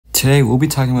Today we'll be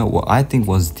talking about what I think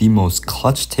was the most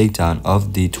clutch takedown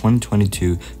of the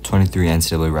 2022-23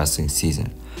 NCAA wrestling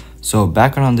season. So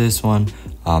background on this one,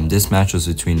 this match was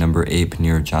between number 8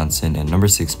 Paniro Johnson and number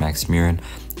 6 Max Murin,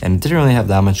 and it didn't really have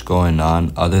that much going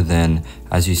on other than,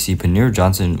 as you see, Paniro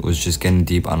Johnson was just getting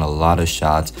deep on a lot of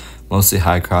shots, mostly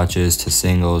high crouches to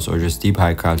singles or just deep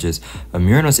high crouches. But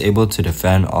Murin was able to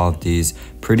defend all of these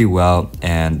pretty well,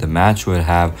 and the match would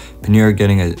have Paniro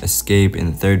getting an escape in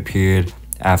the third period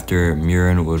after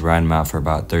Murin would ride him out for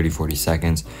about 30-40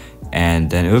 seconds, and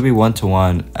then it would be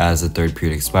 1-1 as the third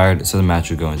period expired, so the match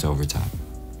would go into overtime.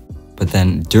 But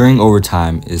then during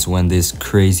overtime is when this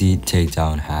crazy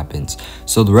takedown happens.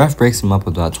 So the ref breaks him up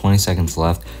with about 20 seconds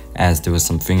left as there was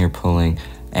some finger pulling,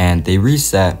 and they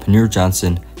reset. Paniro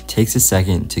Johnson takes a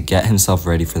second to get himself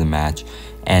ready for the match,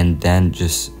 and then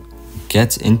just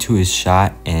gets into his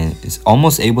shot and is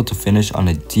almost able to finish on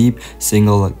a deep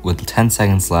single with 10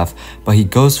 seconds left, but he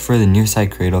goes for the near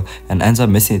side cradle and ends up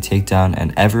missing a takedown,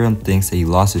 and everyone thinks that he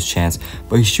lost his chance,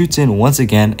 but he shoots in once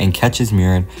again and catches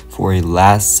Murin for a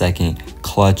last second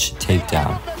clutch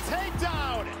takedown.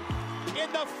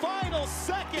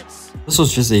 This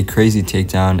was just a crazy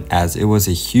takedown as it was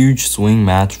a huge swing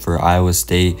match for Iowa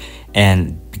State,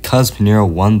 and because Paniro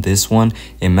won this one,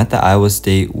 it meant that Iowa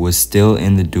State was still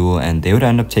in the duel and they would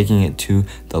end up taking it to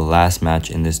the last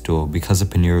match in this duel because of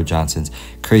Paniro Johnson's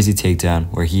crazy takedown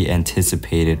where he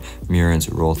anticipated Murin's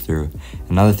roll through.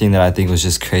 Another thing that I think was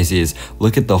just crazy is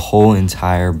look at the whole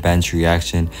entire bench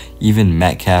reaction. Even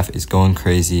Metcalf is going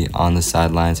crazy on the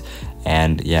sidelines,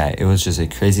 and yeah, it was just a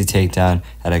crazy takedown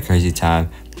at a crazy time.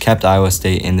 Kept Iowa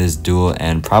State in this duel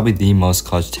and probably the most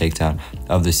clutch takedown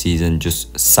of the season,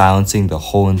 just silencing the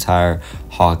whole entire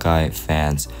Hawkeye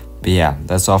fans. But yeah,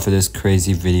 that's all for this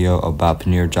crazy video about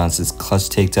Paniro Johnson's clutch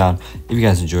takedown. If you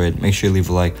guys enjoyed, make sure you leave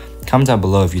a like, comment down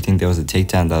below if you think there was a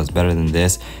takedown that was better than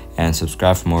this, and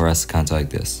subscribe for more wrestling content like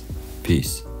this.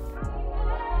 Peace.